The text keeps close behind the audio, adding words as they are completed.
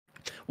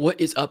What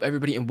is up,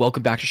 everybody, and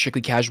welcome back to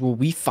Strictly Casual.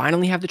 We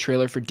finally have the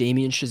trailer for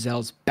Damien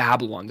Chazelle's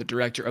Babylon, the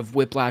director of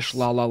Whiplash,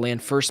 La La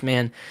Land, First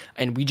Man,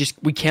 and we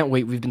can't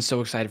wait. We've been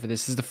so excited for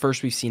this. This is the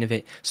first we've seen of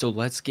it, so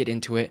let's get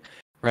into it.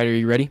 Ryder, are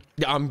you ready?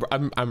 Yeah,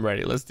 I'm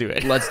ready. Let's do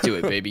it. Let's do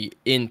it, baby.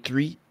 In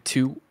 3,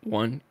 2,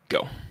 1,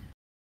 go.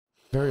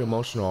 Very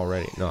emotional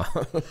already. No.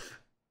 What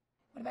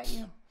about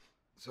you?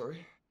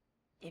 Sorry?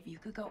 If you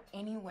could go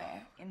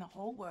anywhere in the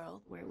whole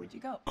world, where would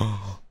you go?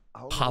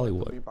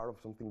 Hollywood. To be part of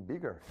something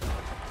bigger.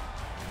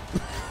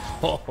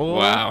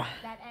 Wow.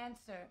 That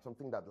answer.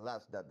 Something that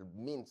lasts, that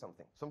means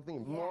something.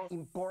 Something more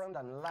important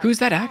than life. Who's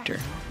that actor?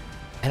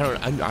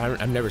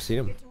 I've never seen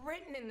him. It's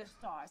written in the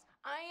stars.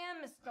 I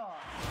am a star.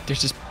 They're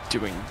just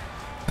doing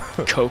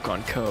coke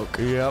on coke.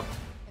 Yep.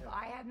 If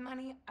I had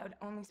money, I would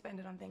only spend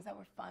it on things that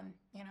were fun,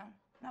 you know?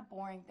 Not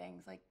boring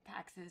things like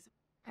taxes.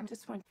 I'm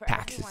just one for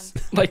Taxes.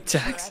 everyone. Like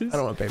taxes? I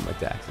don't want to pay my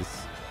taxes.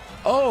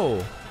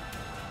 Oh,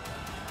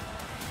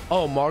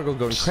 Margot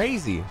going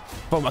crazy.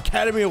 From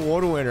Academy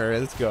Award winner.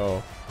 Let's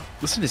go.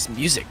 Listen to this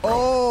music, bro.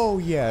 Oh,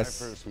 When I yes.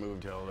 first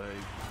moved to LA,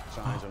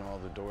 signs on all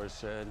the doors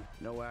said,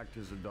 "No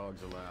actors or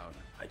dogs allowed."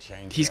 I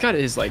changed. He's got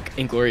his, like,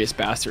 Inglourious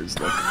Bastards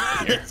look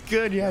here. It's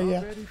good. Yeah,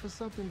 yeah. Ready for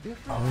something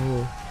different?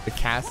 Oh, the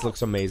cast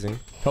looks amazing.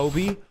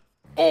 Toby.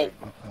 Oh,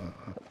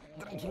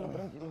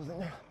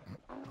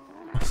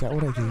 Is that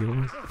what I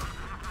do?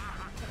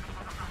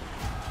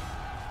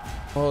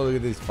 Oh, look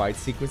at these fight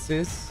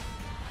sequences.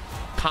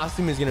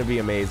 Costume is gonna be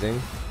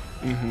amazing.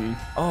 Oh, You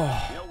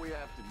know what we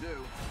have to do?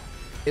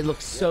 it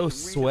looks so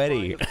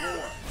sweaty. Redefine the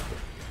floor.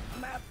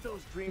 Map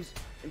those dreams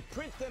and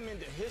print them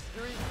into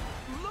history.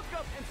 Look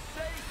up and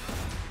say,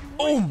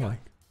 Oh my.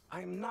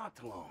 "I am not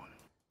alone."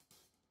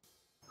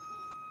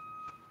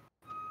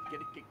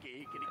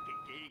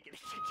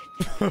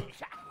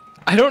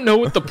 I don't know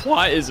what the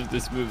plot is of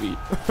this movie.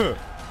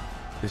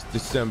 It's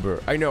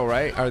December. I know,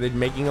 right? Are they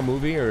making a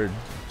movie or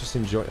just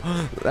enjoy?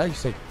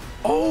 That's like,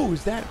 oh,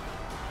 is that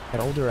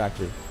older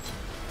actor?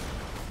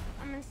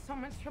 I'm in so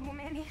much trouble,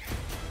 Manny.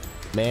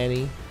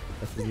 Manny.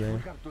 That's his We name.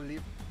 have to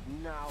live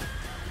now.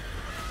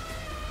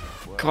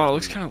 God, it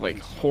looks kind of like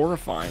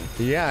horrifying.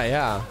 Yeah,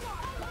 yeah.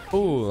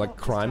 Ooh, like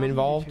crime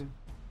involved.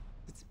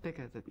 It's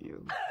bigger than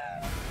you.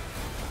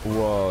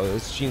 Whoa,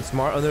 is Gene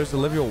Smart? Oh, there's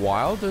Olivia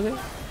Wilde, are they?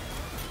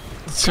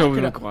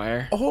 Tobey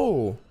Maguire.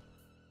 Oh,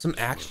 some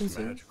action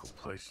scenes. Magical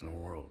place in the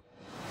world.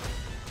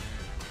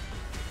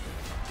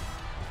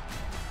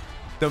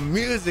 The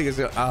music is.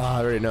 Oh, I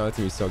already know it's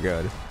gonna be so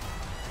good. Listen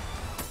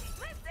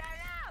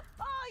up!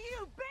 All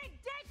you big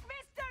dick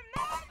Mr.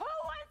 Man! Who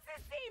wants to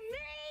see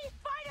me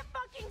fight a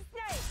fucking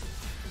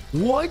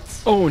snake? What?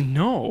 Oh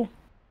no.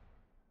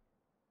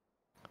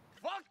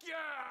 Fuck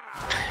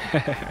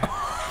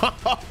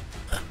yeah!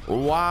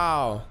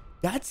 Wow,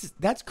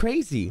 that's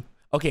crazy.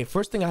 Okay,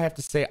 first thing I have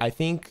to say, I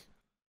think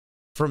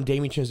from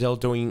Damien Chazelle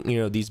doing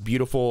these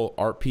beautiful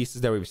art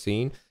pieces that we've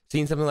seen,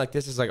 seeing something like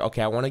this is like,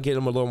 okay, I want to get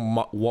him a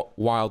little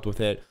wild with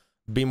it,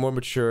 be more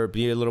mature,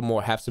 be a little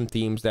more, have some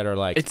themes that are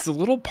like. It's the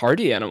little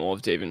party animal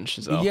of Damien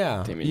Chazelle.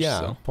 Yeah, Damien yeah,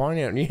 Chazelle.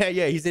 party animal.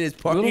 Yeah, he's in his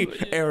party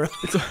era.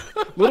 It's a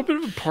little bit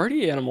of a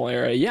party animal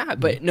era. Yeah,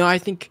 but no, I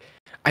think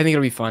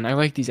it'll be fun. I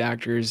like these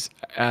actors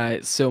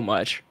so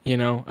much.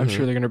 I'm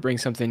sure they're gonna bring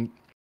something.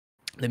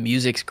 The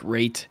music's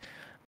great.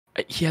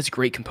 He has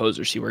great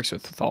composers he works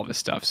with all of his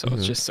stuff, so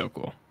it's just so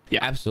cool. Yeah,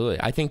 Absolutely.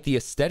 I think the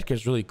aesthetic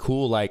is really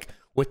cool, like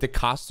with the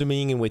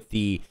costuming and with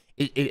the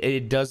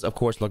it does of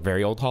course look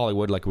very old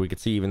Hollywood, like we could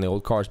see even the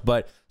old cars,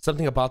 but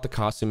something about the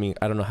costuming,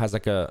 I don't know, has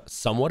like a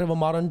somewhat of a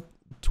modern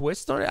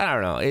twist on it. I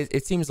don't know.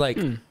 It seems like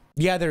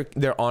yeah,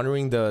 they're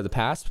honoring the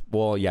past.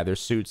 Well, yeah,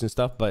 there's suits and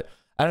stuff, but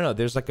I don't know,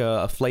 there's like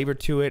a flavor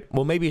to it.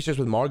 Well, maybe it's just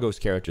with Margot's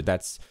character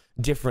that's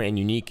different and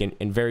unique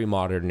and very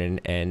modern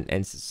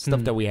and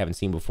stuff that we haven't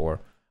seen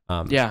before.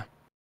 yeah,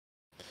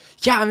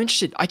 I'm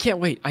interested. I can't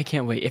wait.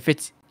 If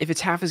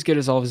it's half as good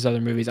as all of his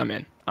other movies, I'm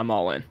in. I'm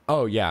all in.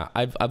 Oh yeah,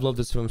 I've loved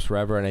this film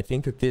forever, and I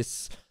think that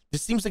this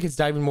seems like it's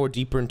diving more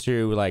deeper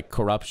into like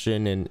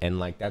corruption and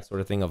like that sort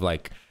of thing of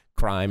like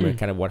crime or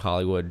kind of what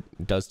Hollywood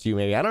does to you.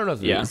 Maybe I don't know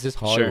if it's just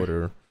Hollywood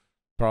or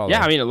probably.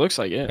 Yeah, I mean it looks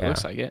like it. Yeah. It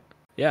looks like it.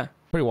 Yeah,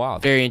 pretty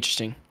wild. very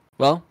interesting.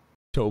 Well,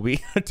 Toby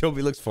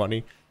looks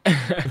funny.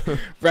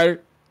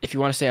 Ryder, if you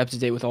want to stay up to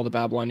date with all the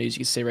Babylon news, you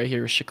can stay right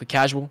here with Strictly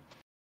Casual,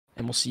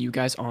 and we'll see you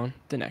guys on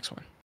the next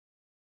one.